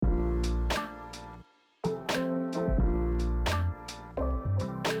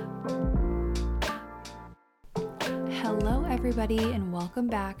everybody, and welcome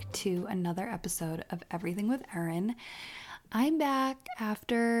back to another episode of Everything with Erin. I'm back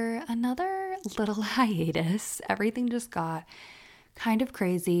after another little hiatus. Everything just got kind of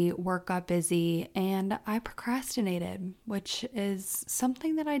crazy, work got busy, and I procrastinated, which is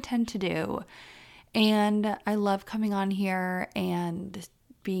something that I tend to do. And I love coming on here and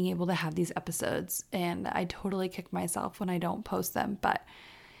being able to have these episodes, and I totally kick myself when I don't post them, but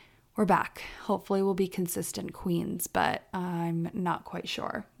we're back. Hopefully we'll be consistent queens, but I'm not quite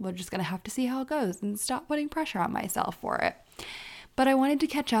sure. We're just going to have to see how it goes and stop putting pressure on myself for it. But I wanted to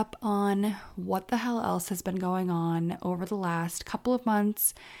catch up on what the hell else has been going on over the last couple of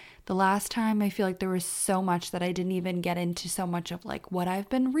months. The last time I feel like there was so much that I didn't even get into so much of like what I've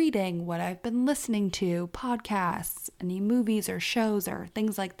been reading, what I've been listening to, podcasts, any movies or shows or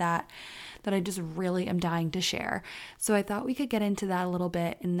things like that I just really am dying to share. So I thought we could get into that a little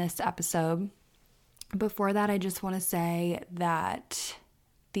bit in this episode. Before that, I just want to say that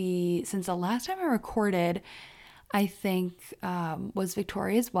since the last time I recorded, I think was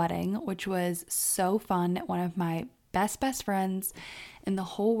Victoria's wedding, which was so fun. One of my best friends in the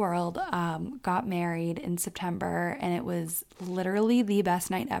whole world got married in September, and it was literally the best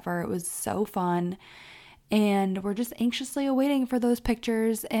night ever. It was so fun. And we're just anxiously awaiting for those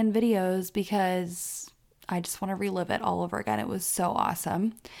pictures and videos because I just want to relive it all over again. It was so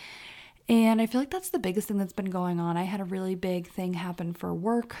awesome. And I feel like that's the biggest thing that's been going on. I had a really big thing happen for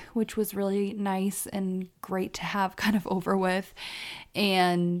work, which was really nice and great to have kind of over with.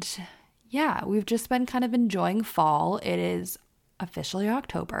 And yeah, we've just been kind of enjoying fall. It is officially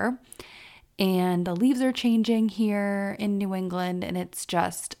October, and the leaves are changing here in New England, and it's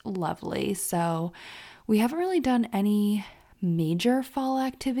just lovely. So we haven't really done any major fall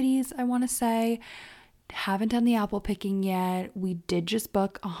activities, I want to say. Haven't done the apple picking yet. We did just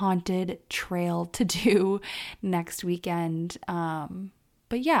book a haunted trail to do next weekend.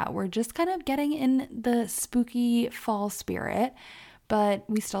 But yeah, we're just kind of getting in the spooky fall spirit, but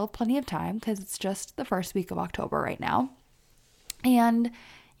we still have plenty of time because it's just the first week of October right now. And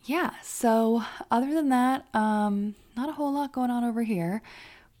yeah, so other than that, not a whole lot going on over here.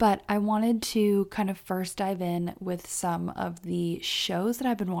 But I wanted to kind of first dive in with some of the shows that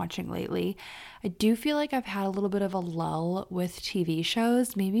I've been watching lately. I do feel like I've had a little bit of a lull with TV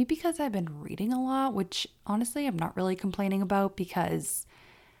shows, maybe because I've been reading a lot, which honestly I'm not really complaining about because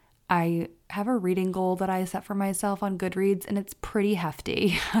I have a reading goal that I set for myself on Goodreads, and it's pretty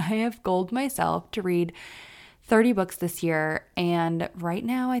hefty. I have goaled myself to read 30 books this year, and right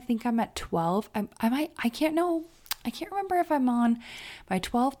now I think I'm at 12. I can't remember if I'm on my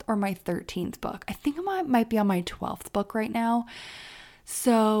 12th or my 13th book. I think I might be on my 12th book right now.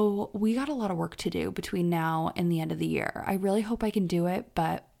 So we got a lot of work to do between now and the end of the year. I really hope I can do it,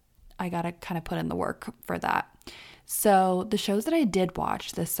 but I got to kind of put in the work for that. So the shows that I did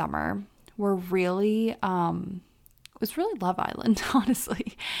watch this summer were really, it was really Love Island,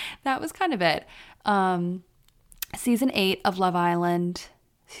 honestly. That was kind of it. Season 8 of Love Island.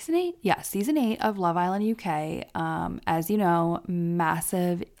 Season 8? Yeah, Season 8 of Love Island UK. As you know,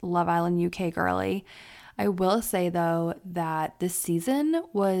 massive Love Island UK girly. I will say, though, that this season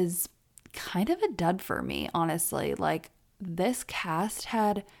was kind of a dud for me, honestly. Like, this cast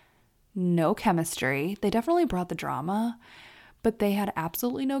had no chemistry. They definitely brought the drama, but they had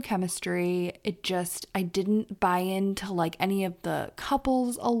absolutely no chemistry. I didn't buy into, like, any of the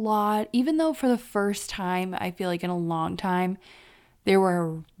couples a lot, even though for the first time, I feel like in a long time, there were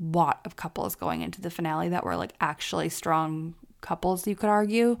a lot of couples going into the finale that were like actually strong couples, you could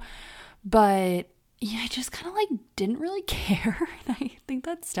argue. But yeah, I just kind of like didn't really care. And I think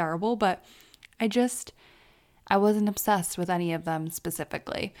that's terrible, but I wasn't obsessed with any of them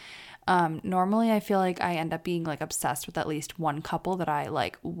specifically. Normally I feel like I end up being like obsessed with at least one couple that I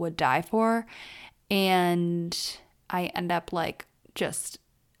like would die for. And I end up like just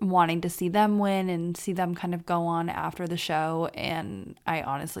wanting to see them win and see them kind of go on after the show, and I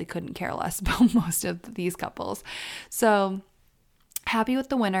honestly couldn't care less about most of these couples. So happy with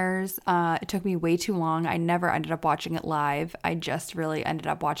the winners. It took me way too long. I never ended up watching it live. I just really ended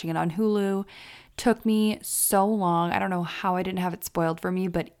up watching it on Hulu. Took me so long. I don't know how I didn't have it spoiled for me,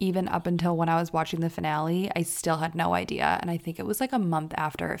 but even up until when I was watching the finale, I still had no idea, and I think it was like a month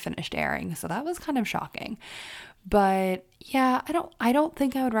after it finished airing, so that was kind of shocking. But yeah, I don't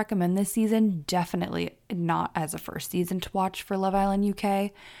think I would recommend this season. Definitely not as a first season to watch for Love Island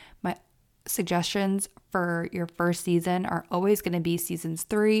UK. My suggestions for your first season are always going to be seasons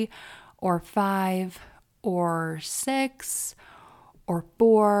 3 or 5 or 6 or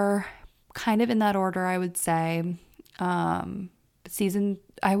 4, kind of in that order, I would say. I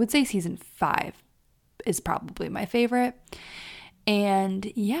would say season 5 is probably my favorite.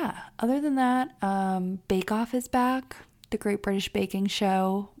 And yeah, other than that, Bake Off is back, the Great British Baking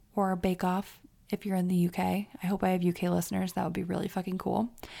Show, or Bake Off if you're in the UK. I hope I have UK listeners. That would be really fucking cool.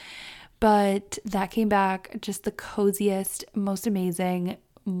 But that came back, just the coziest, most amazing,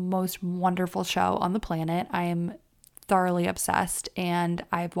 most wonderful show on the planet. I am thoroughly obsessed, and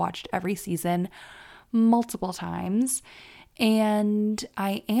I've watched every season multiple times. And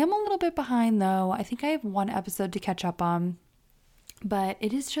I am a little bit behind though. I think I have one episode to catch up on. But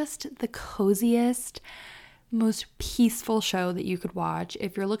it is just the coziest, most peaceful show that you could watch.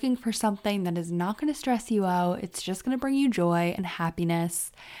 If you're looking for something that is not going to stress you out, it's just going to bring you joy and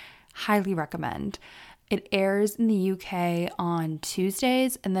happiness, highly recommend. It airs in the UK on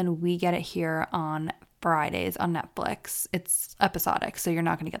Tuesdays, and then we get it here on Fridays on Netflix. It's episodic, so you're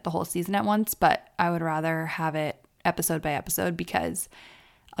not going to get the whole season at once, but I would rather have it episode by episode because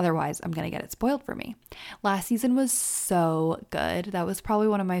otherwise, I'm going to get it spoiled for me. Last season was so good. That was probably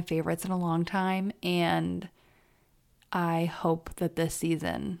one of my favorites in a long time. And I hope that this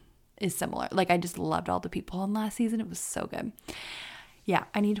season is similar. Like, I just loved all the people in last season. It was so good. Yeah,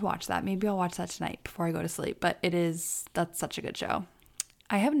 I need to watch that. Maybe I'll watch that tonight before I go to sleep. But that's such a good show.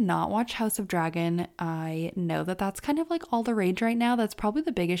 I have not watched House of Dragon. I know that that's kind of like all the rage right now. That's probably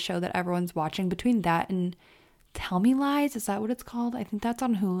the biggest show that everyone's watching. Between that and Tell Me Lies, is that what it's called? I think that's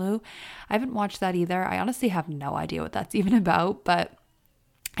on Hulu. I haven't watched that either. I honestly have no idea what that's even about, but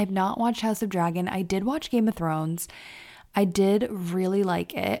I've not watched House of Dragon. I did watch Game of Thrones. I did really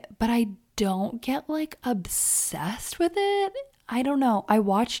like it, but I don't get like obsessed with it. I don't know. I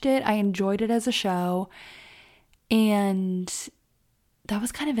watched it. I enjoyed it as a show, and that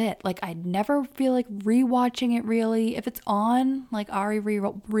was kind of it. Like, I'd never feel like rewatching it really. If it's on, like Ari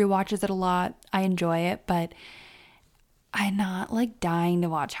rewatches it a lot, I enjoy it, but I'm not like dying to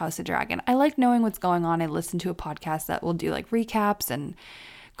watch House of Dragon. I like knowing what's going on. I listen to a podcast that will do like recaps, and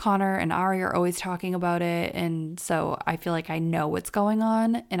Connor and Ari are always talking about it. And so I feel like I know what's going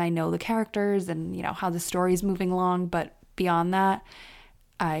on, and I know the characters and, you know, how the story's moving along. But beyond that,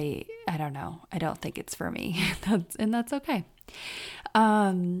 I don't know. I don't think it's for me. That's okay.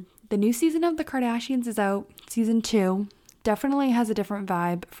 The new season of The Kardashians is out, season 2. Definitely has a different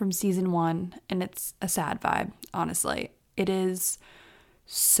vibe from season 1, and it's a sad vibe, honestly. It is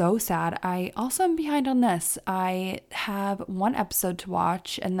so sad. I also am behind on this. I have one episode to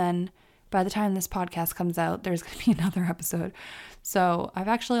watch, and then by the time this podcast comes out, there's going to be another episode. So I've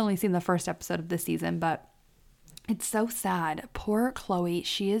actually only seen the first episode of this season, but it's so sad. Poor Chloe.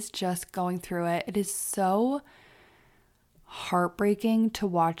 She is just going through it. It is so heartbreaking to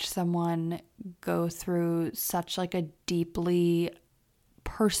watch someone go through such like a deeply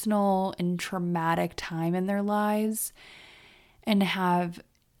personal and traumatic time in their lives and have,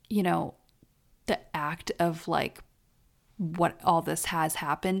 you know, the act of like what all this has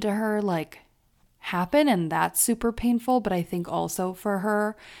happened to her like happen, and that's super painful. But I think also for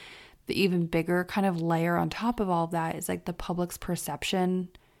her, the even bigger kind of layer on top of all of that is like the public's perception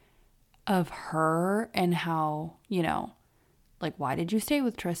of her and how, you know, like, why did you stay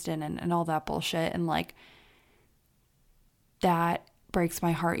with Tristan and all that bullshit. And like, that breaks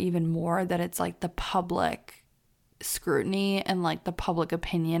my heart even more, that it's like the public scrutiny and like the public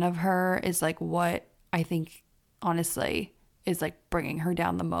opinion of her is like what I think honestly is like bringing her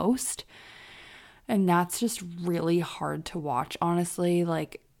down the most. And that's just really hard to watch, honestly.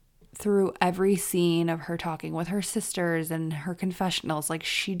 Like, through every scene of her talking with her sisters and her confessionals, like,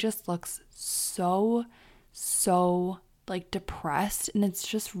 she just looks so like depressed, and it's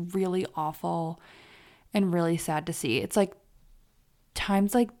just really awful and really sad to see. It's like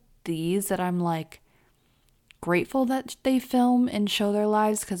times like these that I'm like grateful that they film and show their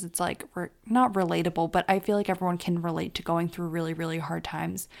lives, because it's like not relatable, but I feel like everyone can relate to going through really, really hard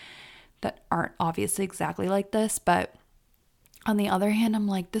times that aren't obviously exactly like this. But on the other hand, I'm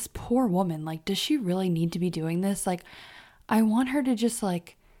like, this poor woman, like, does she really need to be doing this? Like, I want her to just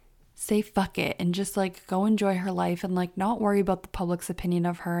like say fuck it and just like go enjoy her life and like not worry about the public's opinion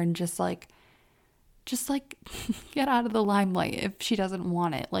of her, and just like get out of the limelight if she doesn't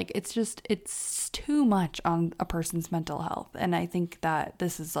want it. Like, it's too much on a person's mental health. And I think that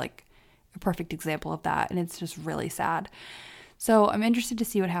this is like a perfect example of that, and it's just really sad. So I'm interested to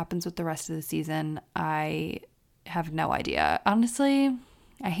see what happens with the rest of the season. I have no idea. Honestly,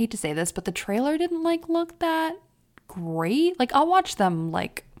 I hate to say this, but the trailer didn't like look that great. Like, I'll watch them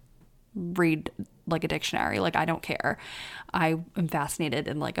like read like a dictionary. Like, I don't care. I am fascinated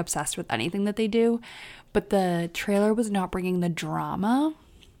and like obsessed with anything that they do. But the trailer was not bringing the drama.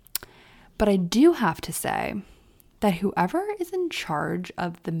 But I do have to say that whoever is in charge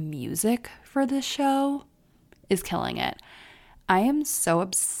of the music for this show is killing it. I am so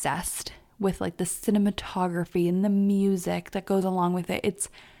obsessed with like the cinematography and the music that goes along with it. It's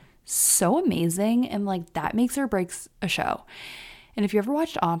so amazing, and like that makes or breaks a show. And if you ever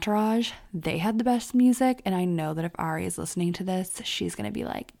watched Entourage, they had the best music. And I know that if Ari is listening to this, she's going to be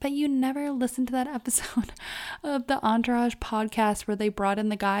like, but you never listened to that episode of the Entourage podcast where they brought in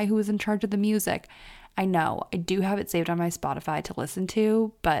the guy who was in charge of the music. I know, I do have it saved on my Spotify to listen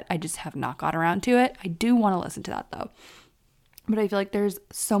to, but I just have not got around to it. I do want to listen to that though. But I feel like there's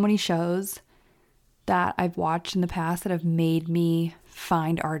so many shows that I've watched in the past that have made me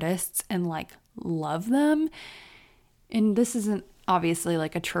find artists and like love them. And this isn't obviously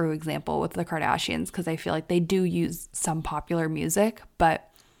like a true example with the Kardashians because I feel like they do use some popular music, but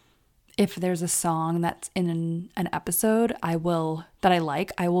if there's a song that's in an episode I will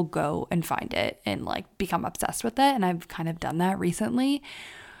go and find it and like become obsessed with it. And I've kind of done that recently,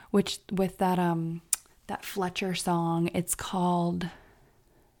 which with that Fletcher song, it's called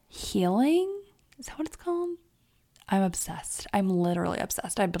Healing. Is that what it's called? I'm obsessed. I'm literally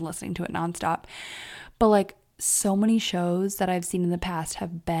obsessed. I've been listening to it nonstop. But like so many shows that I've seen in the past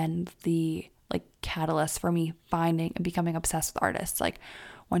have been the like catalyst for me finding and becoming obsessed with artists like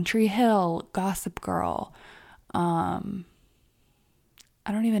One Tree Hill, Gossip Girl. I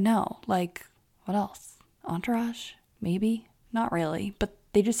don't even know. Like what else? Entourage? Maybe? Not really. But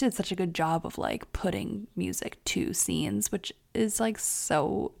they just did such a good job of like putting music to scenes, which is like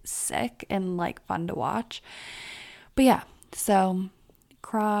so sick and like fun to watch. But yeah, so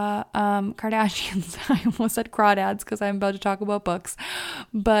Kardashians. I almost said crawdads because I'm about to talk about books.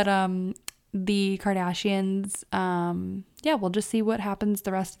 But the Kardashians, yeah, we'll just see what happens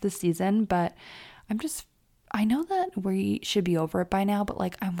the rest of the season. But I know that we should be over it by now, but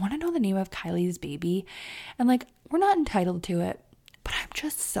like I want to know the name of Kylie's baby. And like we're not entitled to it, but I'm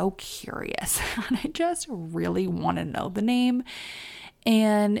just so curious. And I just really want to know the name.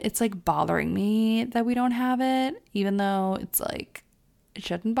 And it's like bothering me that we don't have it, even though it's like it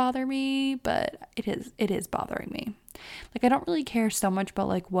shouldn't bother me, but it is bothering me. Like I don't really care so much about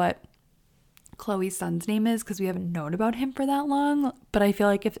like what Chloe's son's name is because we haven't known about him for that long, but I feel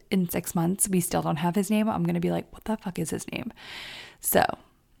like if in 6 months we still don't have his name, I'm going to be like, what the fuck is his name? So,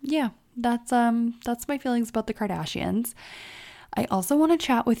 yeah, that's my feelings about the Kardashians. I also want to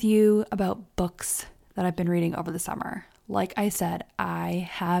chat with you about books that I've been reading over the summer. Like I said, I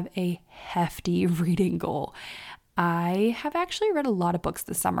have a hefty reading goal. I have actually read a lot of books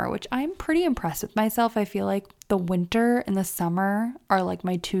this summer, which I'm pretty impressed with myself. I feel like the winter and the summer are like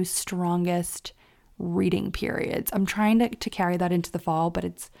my two strongest reading periods. I'm trying to carry that into the fall, but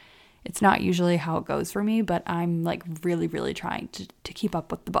it's not usually how it goes for me, but I'm like really, really trying to keep up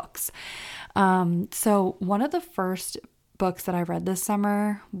with the books. So one of the first books that I read this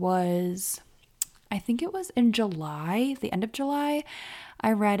summer was, I think it was in July, the end of July.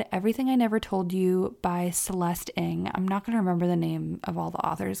 I read Everything I Never Told You by Celeste Ng. I'm not going to remember the name of all the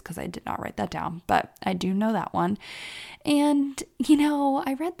authors because I did not write that down, but I do know that one. And, you know,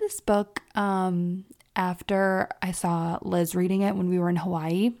 I read this book after I saw Liz reading it when we were in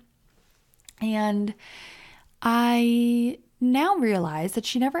Hawaii. And I now realize that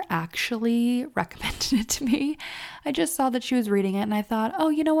she never actually recommended it to me. I just saw that she was reading it and I thought, oh,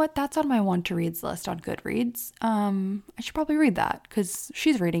 you know what? That's on my want to reads list on Goodreads. I should probably read that because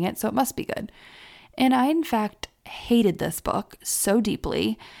she's reading it, so it must be good. And I, in fact, hated this book so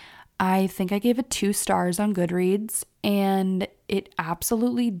deeply. I think I gave it 2 stars on Goodreads and it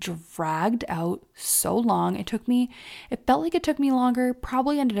absolutely dragged out so long. It felt like it took me longer,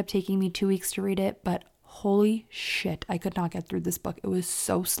 probably ended up taking me 2 weeks to read it, but holy shit, I could not get through this book. It was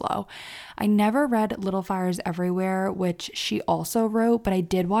so slow. I never read Little Fires Everywhere, which she also wrote, but I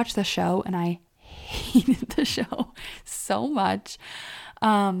did watch the show and I hated the show so much.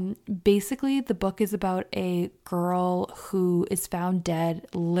 Basically, the book is about a girl who is found dead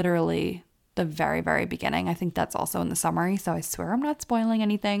literally the very, very beginning. I think that's also in the summary, so I swear I'm not spoiling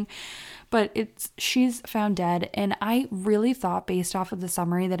anything. But she's found dead, and I really thought based off of the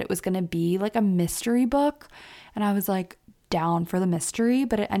summary that it was going to be like a mystery book, and I was like down for the mystery,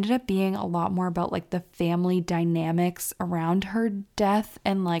 but it ended up being a lot more about like the family dynamics around her death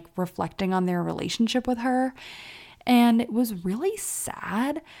and like reflecting on their relationship with her, and it was really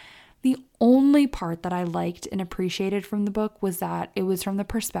sad. The only part that I liked and appreciated from the book was that it was from the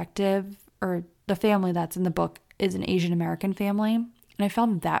perspective, or the family that's in the book is an Asian American family. And I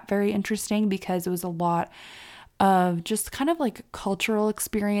found that very interesting because it was a lot of just kind of like cultural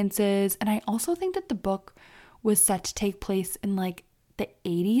experiences. And I also think that the book was set to take place in like the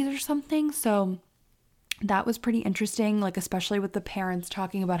 80s or something. So That was pretty interesting, like especially with the parents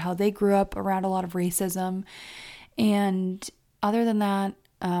talking about how they grew up around a lot of racism. And other than that,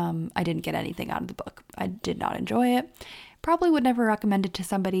 I didn't get anything out of the book. I did not enjoy it. Probably would never recommend it to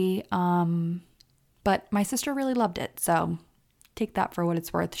somebody, but my sister really loved it, so take that for what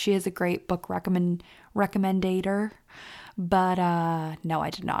it's worth. She is a great book recommendator, but no, I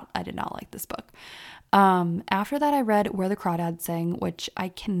did not like this book. After that, I read Where the Crawdads Sing, which I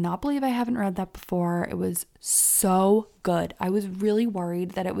cannot believe I haven't read that before. It was so good. I was really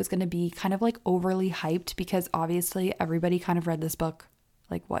worried that it was going to be kind of like overly hyped because obviously everybody kind of read this book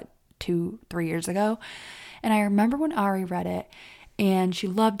like 2-3 years ago. And I remember when Ari read it and she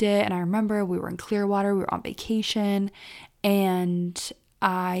loved it. And I remember we were in Clearwater, we were on vacation, and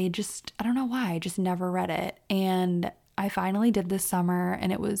I don't know why, I just never read it. And I finally did this summer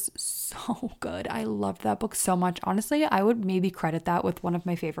and it was so good. I loved that book so much. Honestly, I would maybe credit that with one of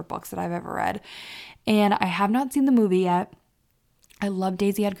my favorite books that I've ever read. And I have not seen the movie yet. I love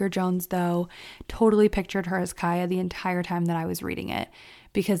Daisy Edgar Jones though. Totally pictured her as Kaya the entire time that I was reading it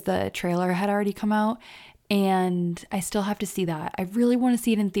because the trailer had already come out. And I still have to see that. I really want to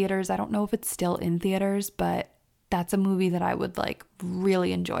see it in theaters. I don't know if it's still in theaters, but that's a movie that I would like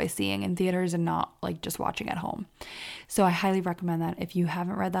really enjoy seeing in theaters and not like just watching at home. So I highly recommend that. If you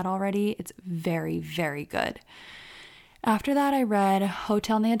haven't read that already, it's very, very good. After that, I read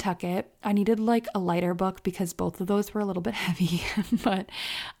Hotel Nantucket. I needed a lighter book because both of those were a little bit heavy, but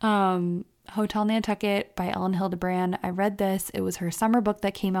Hotel Nantucket by Ellen Hildebrand. I read this. It was her summer book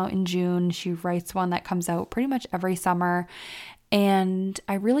that came out in June. She writes one that comes out pretty much every summer. And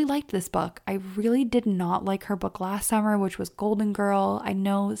I really liked this book. I really did not like her book last summer, which was Golden Girl. I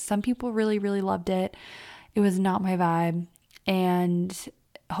know some people really, really loved it. It was not my vibe. And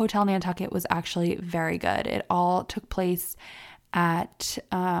Hotel Nantucket was actually very good. It all took place at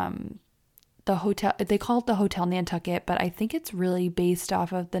the hotel. They call it the Hotel Nantucket, but I think it's really based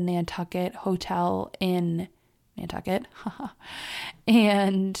off of the Nantucket Hotel in Nantucket.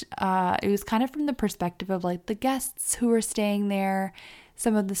 And it was kind of from the perspective of like the guests who were staying there,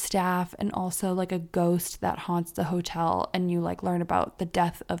 some of the staff, and also like a ghost that haunts the hotel. And you like learn about the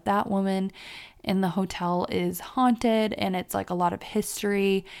death of that woman, and the hotel is haunted, and it's like a lot of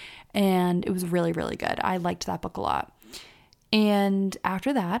history. And it was really, really good. I liked that book a lot. And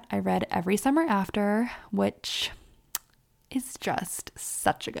after that, I read Every Summer After, which is just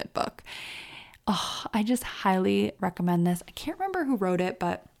such a good book. Oh, I just highly recommend this. I can't remember who wrote it,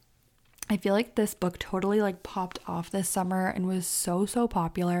 but I feel like this book totally like popped off this summer and was so, so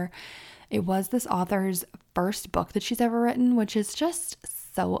popular. It was this author's first book that she's ever written, which is just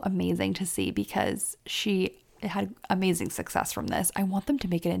so amazing to see because she had amazing success from this. I want them to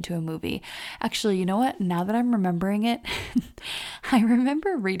make it into a movie. Actually, you know what? Now that I'm remembering it, I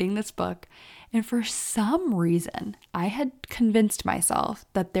remember reading this book, and for some reason, I had convinced myself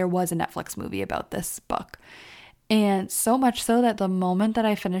that there was a Netflix movie about this book. And so much so that the moment that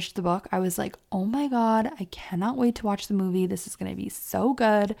I finished the book, I was like, oh my God, I cannot wait to watch the movie. This is going to be so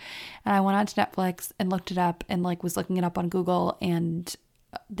good. And I went on to Netflix and looked it up and like was looking it up on Google, and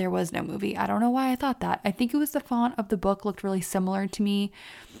there was no movie. I don't know why I thought that. I think it was the font of the book looked really similar to me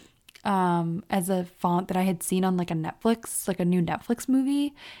as a font that I had seen on like a Netflix, like a new Netflix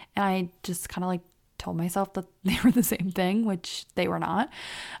movie. And I just kind of like told myself that they were the same thing, which they were not.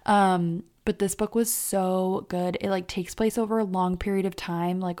 But this book was so good. It like takes place over a long period of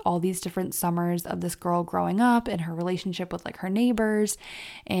time, like all these different summers of this girl growing up and her relationship with like her neighbors.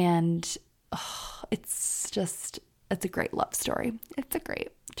 And it's a great love story. It's a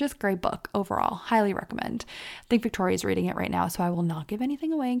great book overall. Highly recommend. I think Victoria's reading it right now, so I will not give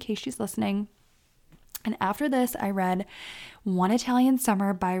anything away in case she's listening. And after this, I read One Italian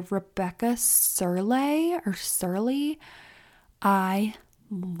Summer by Rebecca Surley. I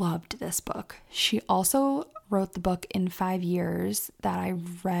loved this book. She also wrote the book In 5 Years that I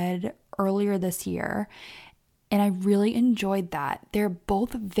read earlier this year, and I really enjoyed that. They're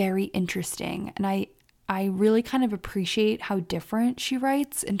both very interesting, and I really kind of appreciate how different she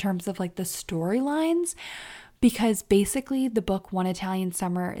writes in terms of like the storylines, because basically the book One Italian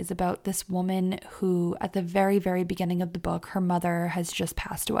Summer is about this woman who at the very, very beginning of the book, her mother has just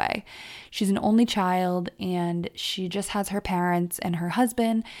passed away. She's an only child and she just has her parents and her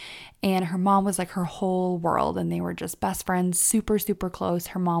husband, and her mom was like her whole world and they were just best friends, super, super close.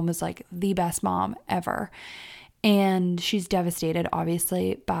 Her mom was like the best mom ever. And she's devastated,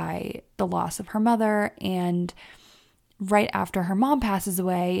 obviously, by the loss of her mother. And right after her mom passes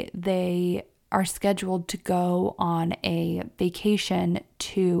away, they are scheduled to go on a vacation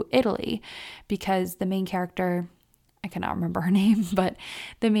to Italy because the main character, I cannot remember her name, but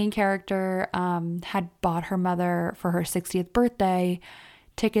the main character had bought her mother for her 60th birthday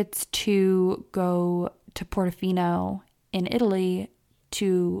tickets to go to Portofino in Italy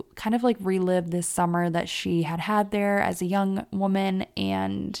to kind of like relive this summer that she had there as a young woman.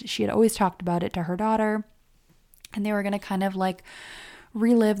 And she had always talked about it to her daughter. And they were going to kind of like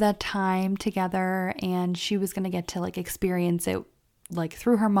relive that time together. And she was going to get to like experience it like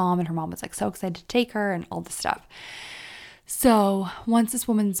through her mom. And her mom was like so excited to take her and all this stuff. So once this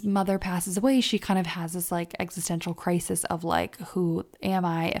woman's mother passes away, she kind of has this like existential crisis of like, who am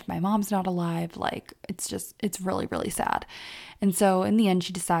I if my mom's not alive? Like, it's really, really sad. And so in the end,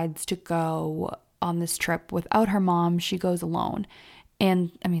 she decides to go on this trip without her mom. She goes alone.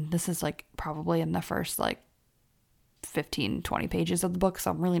 And I mean, this is like probably in the first like 15, 20 pages of the book.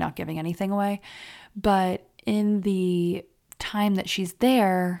 So I'm really not giving anything away. But in the time that she's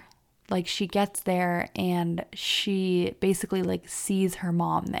there, like she gets there and she basically like sees her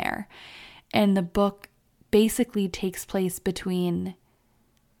mom there. And the book basically takes place between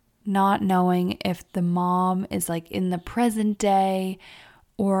not knowing if the mom is like in the present day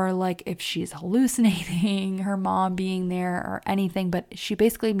or like if she's hallucinating her mom being there or anything. But she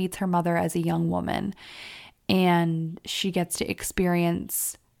basically meets her mother as a young woman and she gets to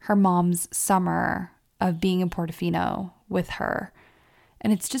experience her mom's summer of being in Portofino with her.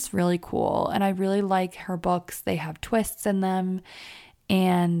 And it's just really cool. And I really like her books. They have twists in them.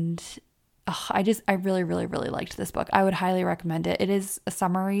 And I really, really, really liked this book. I would highly recommend it. It is a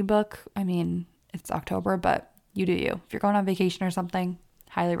summary book. I mean, it's October, but you do you. If you're going on vacation or something,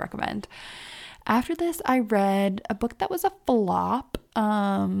 highly recommend. After this, I read a book that was a flop.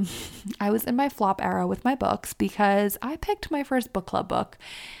 I was in my flop era with my books because I picked my first book club book.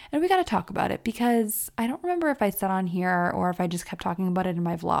 And we got to talk about it because I don't remember if I said on here or if I just kept talking about it in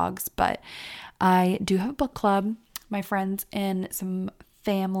my vlogs, but I do have a book club. My friends and some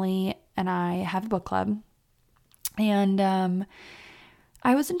family and I have a book club. And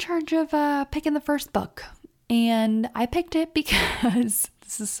I was in charge of picking the first book. And I picked it because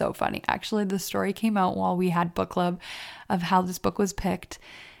this is so funny. Actually, the story came out while we had book club of how this book was picked.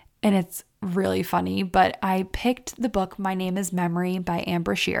 And it's really funny, but I picked the book My Name is Memory by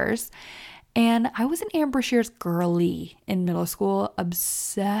Amber Shears. And I was an Amber Shears girly in middle school,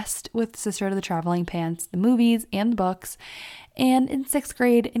 obsessed with Sister of the Traveling Pants, the movies and the books. And in 6th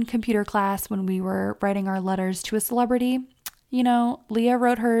grade in computer class, when we were writing our letters to a celebrity, you know, Leah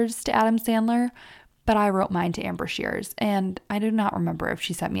wrote hers to Adam Sandler, but I wrote mine to Amber Shears. And I do not remember if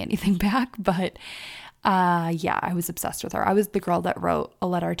she sent me anything back, but yeah, I was obsessed with her. I was the girl that wrote a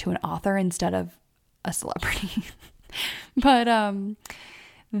letter to an author instead of a celebrity. But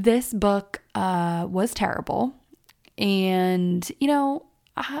this book was terrible. And, you know,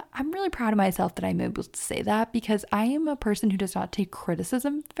 I'm really proud of myself that I'm able to say that because I am a person who does not take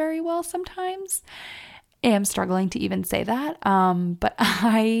criticism very well sometimes. I am struggling to even say that. But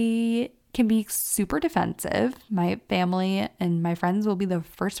I can be super defensive. My family and my friends will be the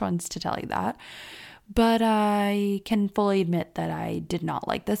first ones to tell you that. But I can fully admit that I did not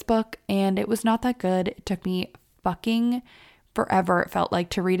like this book and it was not that good. It took me fucking forever, it felt like,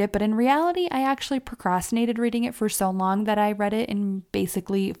 to read it. But in reality, I actually procrastinated reading it for so long that I read it in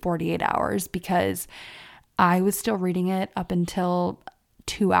basically 48 hours because I was still reading it up until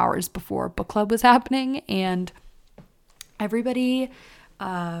 2 hours before book club was happening. And everybody,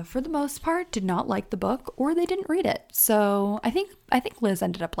 for the most part, did not like the book or they didn't read it. So I think Liz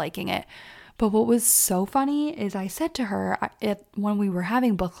ended up liking it. But what was so funny is I said to her when we were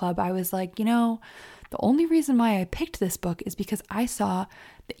having book club, I was like, you know, the only reason why I picked this book is because I saw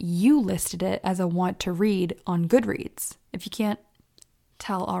that you listed it as a want to read on Goodreads. If you can't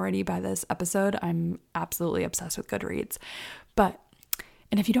tell already by this episode, I'm absolutely obsessed with Goodreads.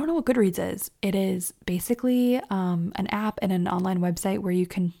 And if you don't know what Goodreads is, it is basically an app and an online website where you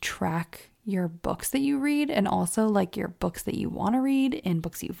can track your books that you read and also like your books that you want to read and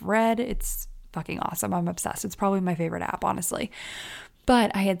books you've read. It's fucking awesome. I'm obsessed. It's probably my favorite app, honestly.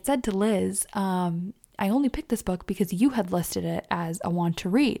 But I had said to Liz, I only picked this book because you had listed it as a want to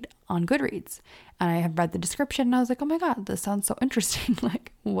read on Goodreads. And I had read the description and I was like, oh my God, this sounds so interesting.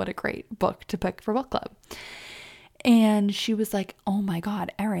 Like, what a great book to pick for book club. And she was like, oh my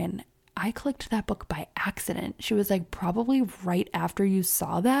God, Erin, I clicked that book by accident. She was like, probably right after you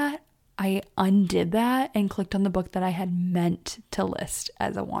saw that, I undid that and clicked on the book that I had meant to list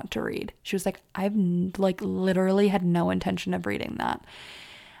as a want to read. She was like, I've like literally had no intention of reading that.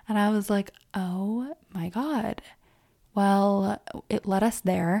 And I was like, oh my God. Well, it led us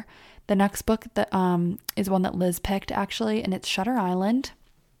there. The next book that is one that Liz picked actually, and it's Shutter Island.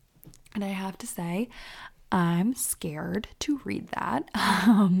 And I have to say, I'm scared to read that.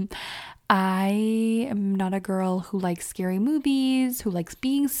 I am not a girl who likes scary movies, who likes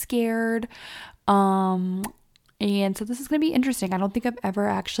being scared. And so this is going to be interesting. I don't think I've ever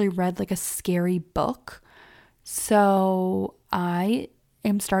actually read like a scary book. So I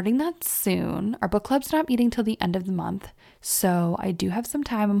am starting that soon. Our book club's not meeting till the end of the month. So I do have some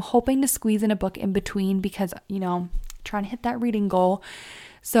time. I'm hoping to squeeze in a book in between because, trying to hit that reading goal.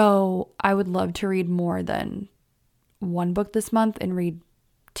 So I would love to read more than one book this month and read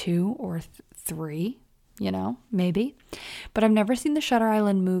 2 or 3, maybe. But I've never seen the Shutter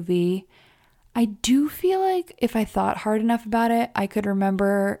Island movie. I do feel like if I thought hard enough about it, I could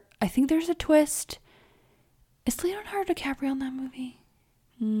remember, I think there's a twist. Is Leonardo DiCaprio in that movie?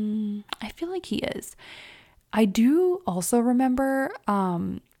 I feel like he is. I do also remember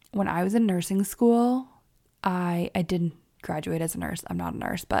when I was in nursing school, I didn't graduate as a nurse. I'm not a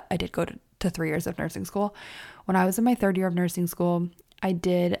nurse, but I did go to 3 years of nursing school. When I was in my 3rd year of nursing school, I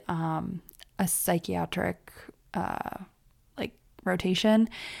did a psychiatric rotation.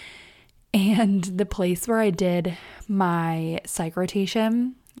 And the place where I did my psych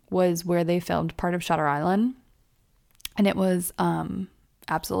rotation was where they filmed part of Shutter Island. And it was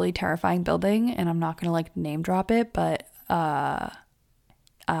absolutely terrifying building. And I'm not going to name drop it, but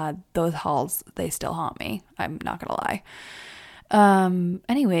those halls, they still haunt me. I'm not going to lie.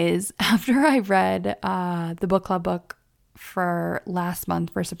 Anyways, after I read the book club book for last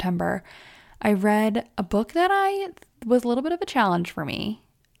month for September, I read a book that was a little bit of a challenge for me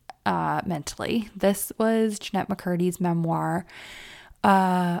mentally. This was Jeanette McCurdy's memoir.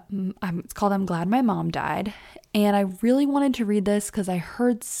 It's called I'm Glad My Mom Died. And I really wanted to read this because I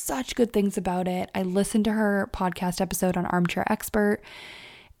heard such good things about it. I listened to her podcast episode on Armchair Expert,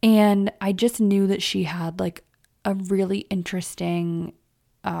 and I just knew that she had a really interesting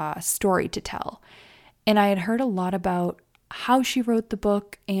story to tell. And I had heard a lot about how she wrote the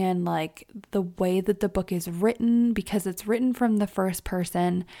book and the way that the book is written, because it's written from the first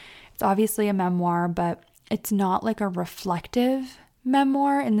person. It's obviously a memoir, but it's not a reflective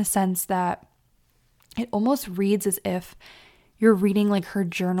memoir in the sense that it almost reads as if you're reading her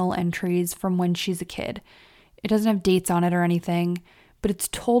journal entries from when she's a kid. It doesn't have dates on it or anything, but it's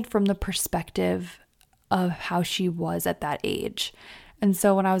told from the perspective of how she was at that age. And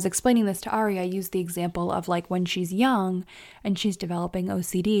so when I was explaining this to Ari, I used the example of when she's young and she's developing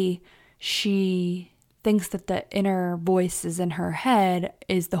OCD, she thinks that the inner voices in her head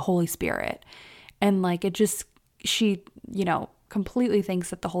is the Holy Spirit. And she, completely thinks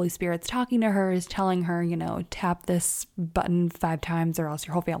that the Holy Spirit's talking to her, is telling her, tap this button 5 times or else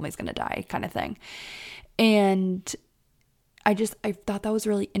your whole family's going to die kind of thing. And I thought that was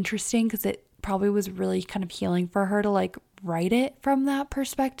really interesting because it probably was really kind of healing for her to write it from that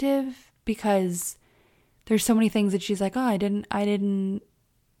perspective, because there's so many things that she's I don't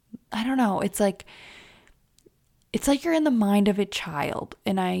know. It's like you're in the mind of a child.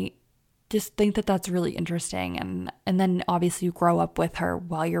 And I just think that that's really interesting. And then obviously you grow up with her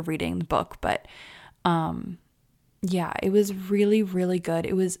while you're reading the book. But yeah, it was really, really good.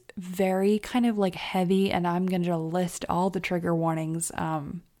 It was very kind of heavy, and I'm going to list all the trigger warnings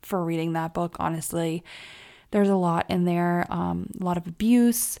for reading that book. Honestly, there's a lot in there, a lot of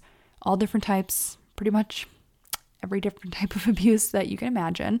abuse, all different types, pretty much every different type of abuse that you can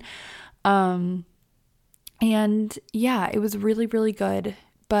imagine. And yeah, it was really, really good.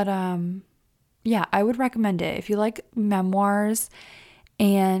 But yeah, I would recommend it. If you like memoirs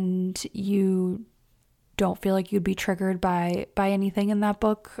and you don't feel like you'd be triggered by anything in that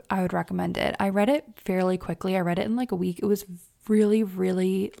book, I would recommend it. I read it fairly quickly. I read it in a week. It was really,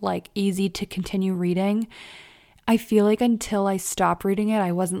 really easy to continue reading. I feel until I stopped reading it,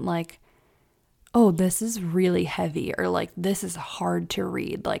 I wasn't oh, this is really heavy, or this is hard to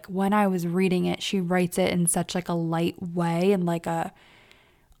read. When I was reading it, she writes it in such a light way and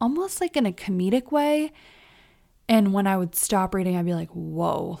almost in a comedic way. And when I would stop reading, I'd be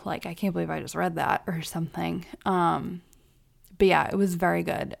whoa, I can't believe I just read that or something. But yeah, it was very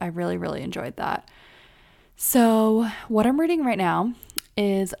good. I really, really enjoyed that. So what I'm reading right now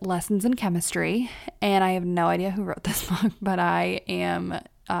is Lessons in Chemistry, and I have no idea who wrote this book, but I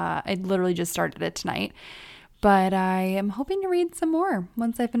literally just started it tonight. But I am hoping to read some more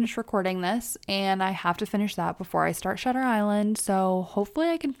once I finish recording this, and I have to finish that before I start Shutter Island. So hopefully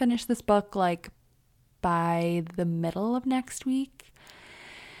I can finish this book by the middle of next week.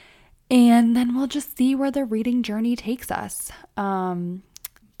 And then we'll just see where the reading journey takes us.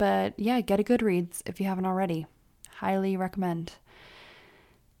 But yeah, get a Goodreads if you haven't already. Highly recommend.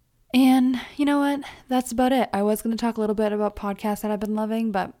 And you know what? That's about it. I was going to talk a little bit about podcasts that I've been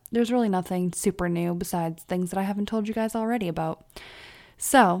loving, but there's really nothing super new besides things that I haven't told you guys already about.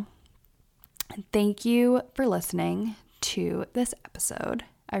 So, thank you for listening to this episode.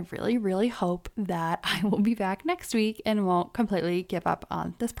 I really, really hope that I will be back next week and won't completely give up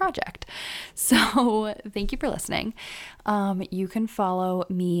on this project. So thank you for listening. You can follow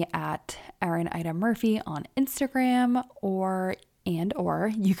me at Erin Ida Murphy on Instagram, or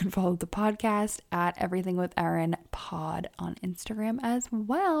you can follow the podcast at Everything with Erin Pod on Instagram as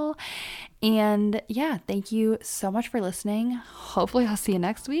well. And yeah, thank you so much for listening. Hopefully I'll see you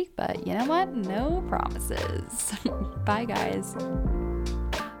next week, but you know what? No promises. Bye guys.